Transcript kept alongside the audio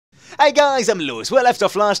Hey guys, I'm Lewis. We left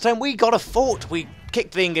off last time. We got a fort. We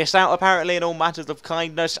kicked the English out, apparently, in all matters of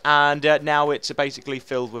kindness, and now it's basically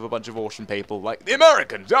filled with a bunch of awesome people, like the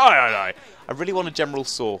Americans. I really want a general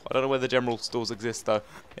saw. I don't know whether general stores exist, though,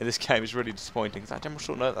 in this game. It's really disappointing. Is that general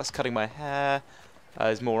saw? No, that's cutting my hair.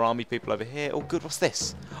 There's more army people over here. Oh, good. What's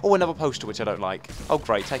this? Oh, another poster, which I don't like. Oh,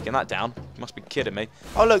 great. Taking that down. You must be kidding me.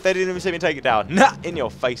 Oh, look. They didn't even see me take it down. Nah, in your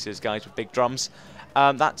faces, guys, with big drums.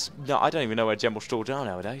 No, I don't even know where general stores are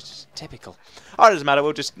nowadays. It's typical. Oh, it doesn't matter.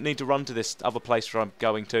 We'll just need to run to this other place where I'm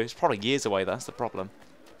going to. It's probably years away. That's the problem.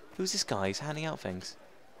 Who's this guy? He's handing out things.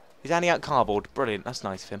 He's handing out cardboard. Brilliant. That's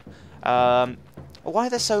nice of him. Why are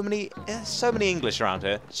there so many English around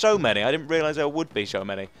here? So many. I didn't realise there would be so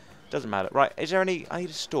many. Doesn't matter. Right. Is there any... I need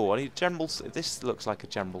a store. I need general... This looks like a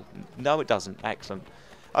general... No, it doesn't. Excellent.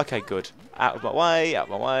 Okay, good. Out of my way. Out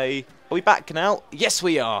of my way. Are we back now? Yes,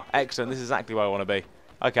 we are. Excellent. This is exactly where I want to be.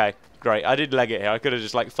 Okay, great. I did leg it here. I could have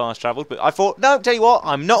just, like, fast travelled, but I thought, no, tell you what,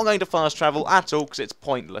 I'm not going to fast travel at all because it's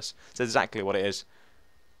pointless. It's exactly what it is.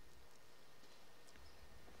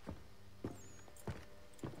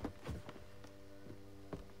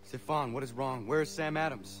 Stefan, what is wrong? Where is Sam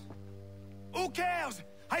Adams? Who cares?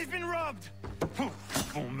 I've been robbed.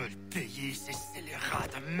 Vont me le payer, ces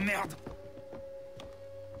scélérats de merde.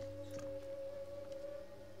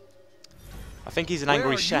 I think he's an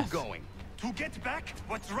angry chef. Where are you going? To get back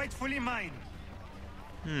what's rightfully mine.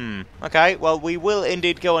 Okay, well, we will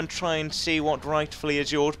indeed go and try and see what rightfully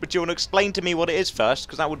is yours, but do you want to explain to me what it is first?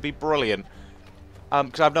 Because that would be brilliant.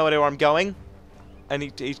 Because I have no idea where I'm going. And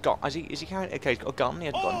he's got... Is he carrying... Okay, he's got a gun. He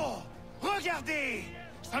had a gun. Oh! Regardez!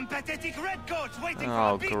 Some pathetic redcoats waiting for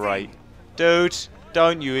Oh, a beating. great. Dude,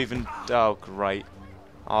 don't you even... Oh, great.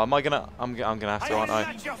 Oh, am I gonna... I'm gonna have to, aren't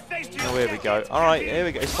I? Oh, here we go. Alright, here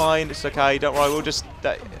we go. It's fine. It's okay. Don't worry. We'll just...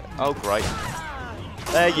 Oh, great.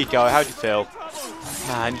 There you go. How do you feel?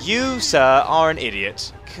 Man, you, sir, are an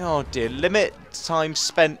idiot. God, dear. Limit time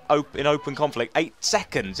spent in open conflict. 8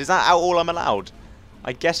 seconds. Is that all I'm allowed?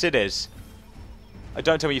 I guess it is.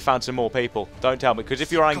 Don't tell me you found some more people. Don't tell me, because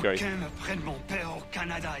if you're angry...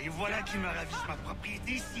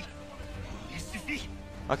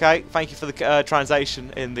 Okay, thank you for the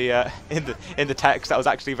translation in the text. That was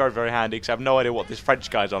actually very, very handy, because I have no idea what this French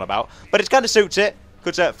guy's on about. But it kind of suits it,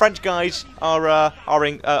 because French guys are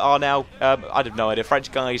now... I have no idea. French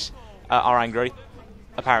guys are angry,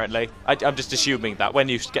 apparently. I'm just assuming that when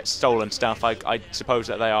you get stolen stuff, I suppose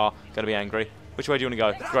that they are going to be angry. Which way do you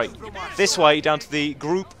want to go? Great. This way, down to the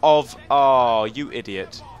group of... Oh, you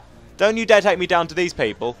idiot. Don't you dare take me down to these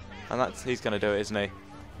people. And he's going to do it, isn't he?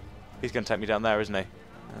 He's going to take me down there, isn't he?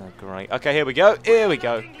 Oh, great. Okay, here we go. Here we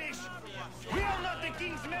go.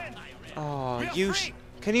 Oh, you...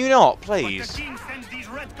 Can you not, please?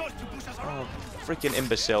 Oh, freaking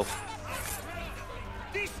imbecile.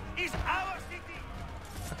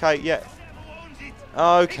 Okay, yeah.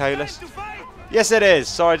 Okay, let's... Yes, it is.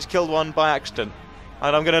 Sorry, I just killed one by accident.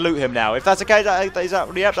 And I'm going to loot him now. If that's okay,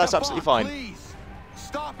 yep, that's absolutely fine. Please,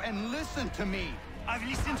 stop and listen to me. I've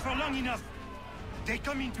listened for long enough. They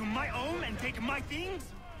come into my home and take my things.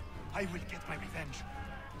 I will get my revenge.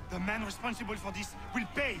 The man responsible for this will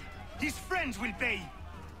pay. His friends will pay.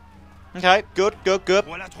 Okay, good, good, good.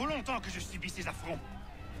 Voilà trop longtemps que je subis ces affronts.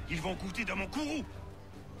 Ils vont goûter de mon courroux.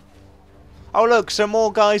 Oh, look, some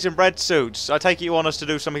more guys in red suits. I take it you want us to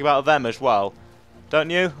do something about them as well. Don't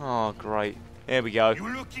you? Oh, great. Here we go. You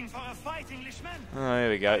looking for a fight, Englishman? Oh, here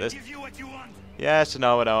we go. I'll give you what you want. Yes,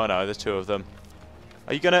 no, I know. There's 2 of them.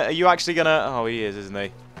 Are you actually gonna... Oh, he is, isn't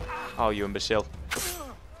he? Oh, you imbecile.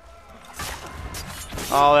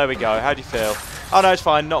 Oh, there we go. How do you feel? Oh, no, it's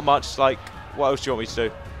fine. Not much. Like, what else do you want me to do?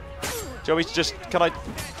 Do you want me to just... Can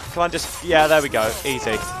I just... Yeah, there we go.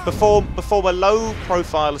 Easy. Perform a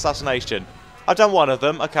low-profile assassination. I've done 1 of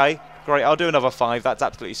them. Okay, great. I'll do another 5. That's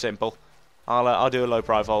absolutely simple. I'll do a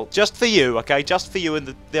low-profile just for you. Okay, just for you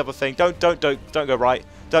and the other thing. Don't go right.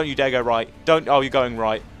 Don't you dare go right. Don't. Oh, you're going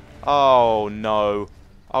right. Oh no.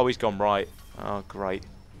 Oh, he's gone right. Oh, great.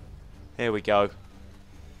 Here we go.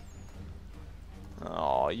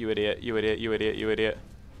 Oh, you idiot. You idiot. You idiot. You idiot.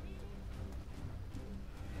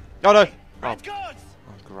 Oh no. Oh,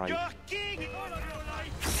 great.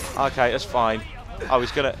 Okay, that's fine. I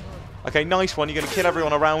was gonna... Okay, nice one. You're going to kill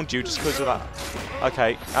everyone around you just because of that.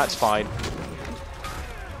 Okay, that's fine.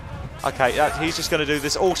 Okay, he's just going to do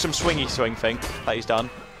this awesome swingy swing thing that he's done.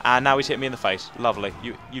 And now he's hit me in the face. Lovely.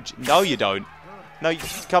 No, you don't. No, you,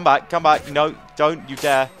 come back. No, don't you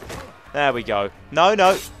dare. There we go.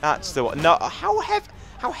 No, that's the one. No, how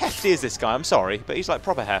hefty is this guy? I'm sorry, but he's like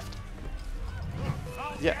proper heft.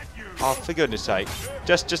 Yeah. Oh, for goodness sake.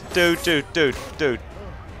 Just, dude.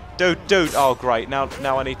 Dude. Oh, great. Now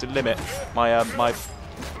I need to limit my my.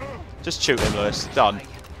 Just shoot him, Lewis. Done.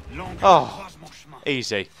 Oh,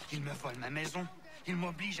 easy.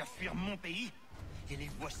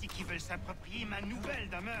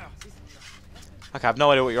 Okay, I have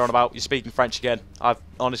no idea what you're on about. You're speaking French again. I've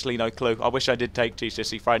honestly no clue. I wish I did take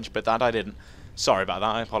GCSE French, but that I didn't. Sorry about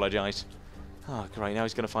that. I apologise. Oh, great. Now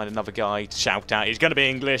he's going to find another guy to shout at. He's going to be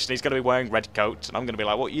English, and he's going to be wearing red coats, and I'm going to be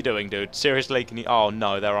like, what are you doing, dude? Seriously? Can you... Oh,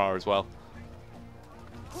 no, there are as well.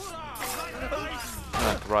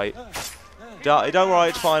 Oh, great. Don't worry,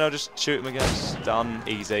 it's fine. I'll just shoot him again. It's done.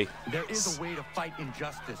 Easy. There is a way to fight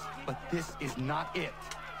injustice, but this is not it.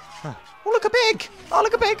 Oh, look, a pig! Oh,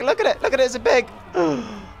 look, a pig! Look at it! Look at it, it's a pig!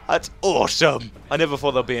 That's awesome! I never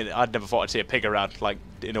thought I'd never thought I'd see a pig around, like,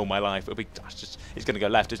 in all my life. It'll be just... He's gonna go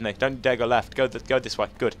left, isn't he? Don't dare go left. Go this way.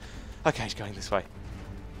 Good. Okay, he's going this way.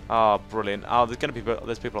 Oh, brilliant. Oh,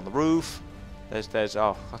 there's people on the roof.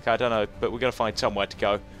 Oh, okay, I don't know, but we're gonna find somewhere to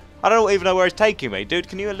go. I don't even know where he's taking me. Dude,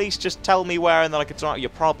 can you at least just tell me where and then I can sort out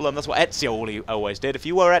your problem? That's what Ezio always did. If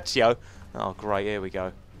you were Ezio... Oh, great, here we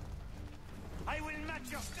go.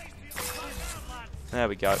 There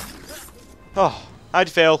we go. Oh, how do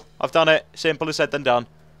you feel? I've done it. Simpler said than done.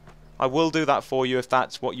 I will do that for you if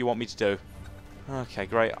that's what you want me to do. Okay,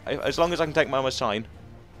 great. As long as I can take my sign.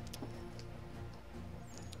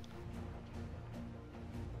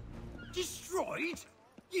 Destroyed?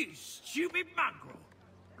 You stupid mongrel.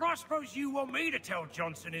 I suppose you want me to tell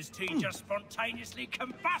Johnson his tea just spontaneously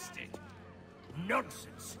combusted?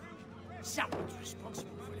 Nonsense. Someone's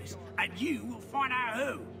responsible for this, and you will find out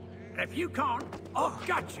who. And if you can't, I'll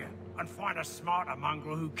gut you and find a smarter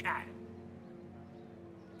mongrel who can.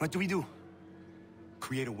 What do we do?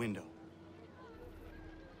 Create a window.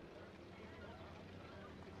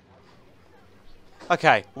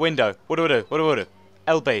 Okay, window. What do I do? What do I do?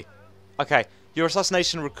 LB. Okay, your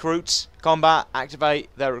assassination recruits combat activate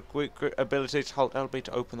their ability to hold LB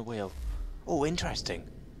to open the wheel. Oh, interesting.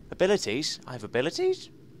 Abilities? I have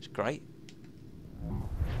abilities? It's great.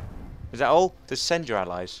 Is that all? Just send your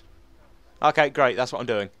allies. Okay, great. That's what I'm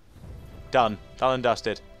doing. Done. Done and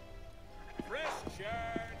dusted.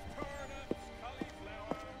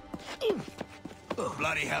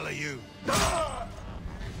 Bloody hell are you?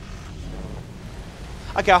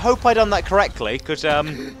 Okay, I hope I done that correctly, because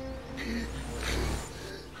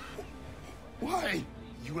Why?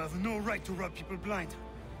 You have no right to rob people blind.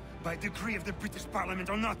 By decree of the British Parliament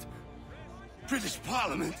or not. British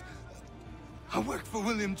Parliament? I work for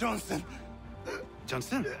William Johnson.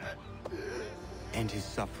 Johnson? End his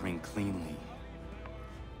suffering cleanly.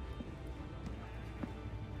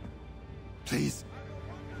 Please.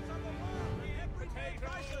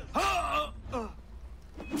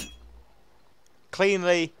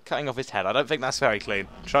 cleanly cutting off his head. I don't think that's very clean.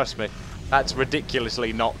 Trust me. That's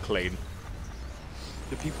ridiculously not clean.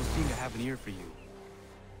 The people seem to have an ear for you.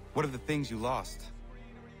 What are the things you lost?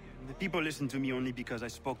 The people listen to me only because I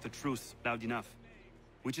spoke the truth loud enough,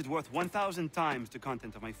 which is worth 1,000 times the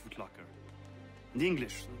content of my footlocker. The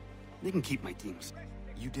English, they can keep my things.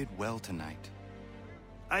 You did well tonight.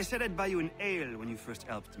 I said I'd buy you an ale when you first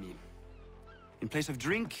helped me. In place of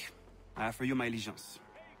drink, I offer you my allegiance.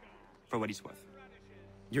 For what it's worth.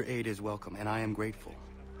 Your aid is welcome, and I am grateful.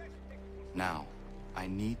 Now, I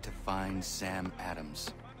need to find Sam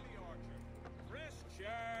Adams.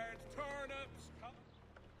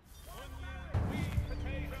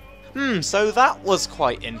 So that was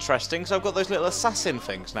quite interesting. So I've got those little assassin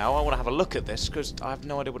things now. I want to have a look at this because I have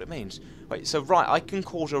no idea what it means. Wait, so right, I can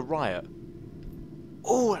cause a riot.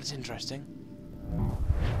 Oh, that's interesting.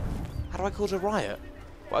 How do I cause a riot?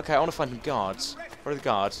 Well, okay, I want to find some guards. Where are the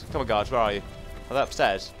guards? Come on, guards, where are you? Are they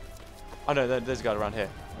upstairs? Oh no, there's a guard around here.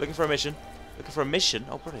 Looking for a mission. Looking for a mission?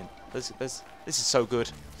 Oh, brilliant. This is so good.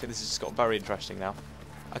 I think this has just got very interesting now.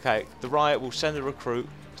 Okay, the riot will send a recruit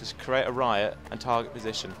to create a riot and target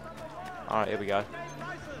position. Alright, here we go.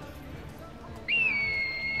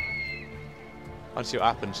 Let's see what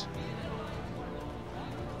happens.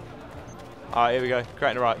 Alright, here we go.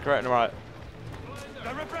 Creating a riot, creating a riot.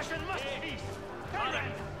 The repression must cease!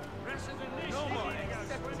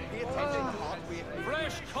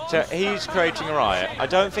 So he's creating a riot. I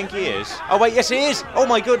don't think he is. Oh wait, yes he is! Oh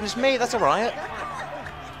my goodness me, that's a riot!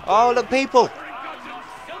 Oh look, people!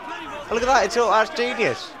 Oh, look at that, it's all, that's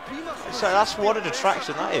genius. So that's what an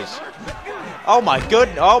attraction that is. Oh my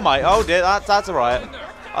goodness, oh dear, that's a riot.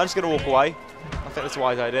 I'm just gonna walk away. I think that's a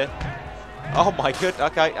wise idea. Oh my good,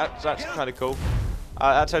 okay, that's kind of cool.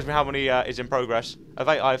 That tells me how many is in progress.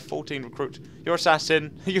 I have 14 recruits. Your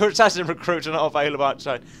assassin recruits are not available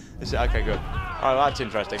outside. Okay, good. Alright, well, that's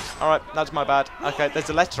interesting. Alright, that's my bad. Okay, there's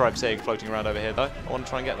a letter I'm seeing floating around over here, though. I want to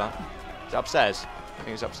try and get that. Is it upstairs? I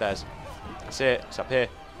think it's upstairs. I see it. It's up here.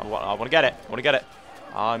 I want to get it. I want to get it.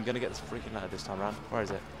 I'm going to get this freaking letter this time around. Where is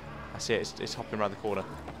it? I see it. It's hopping around the corner.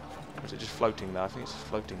 Or is it just floating there? I think it's just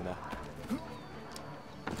floating there.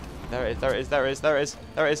 There it is, there it is, there it is, there it is,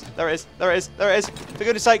 there it is, there it is, there it is, there it is. For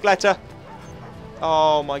goodness sake, letter.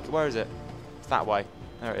 Oh my, where is it? It's that way.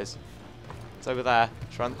 There it is. It's over there.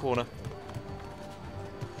 It's around the corner.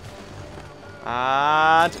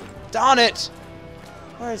 And darn it!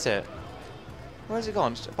 Where is it? Where has it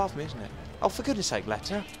gone? It's above me, isn't it? Oh, for goodness sake,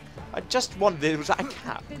 letter. I just wanted it. Was that a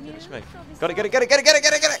cat? Goodness me. Got it, get it, get it, get it, get it,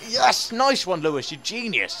 get it, get it! Yes! Nice one, Lewis. You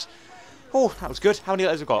genius. Oh, that was good. How many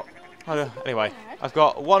letters have I got? Anyway, I've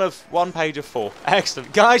got one page of 4.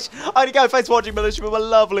 Excellent. Guys, I need to go. Thanks for watching. Militia with a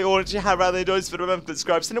lovely audience. If you have rather enjoyed this video, remember to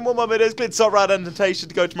subscribe. Send in more videos. Click the top right annotation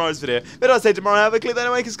to go to tomorrow's video. But I say tomorrow, have a click there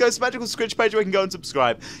anyway, because go to the magical script page where you can go and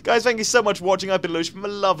subscribe. Guys, thank you so much for watching. I've been Lucia from a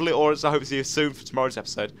lovely audience. I hope to see you soon for tomorrow's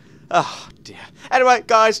episode. Oh, dear. Anyway,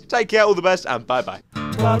 guys, take care. All the best, and bye-bye.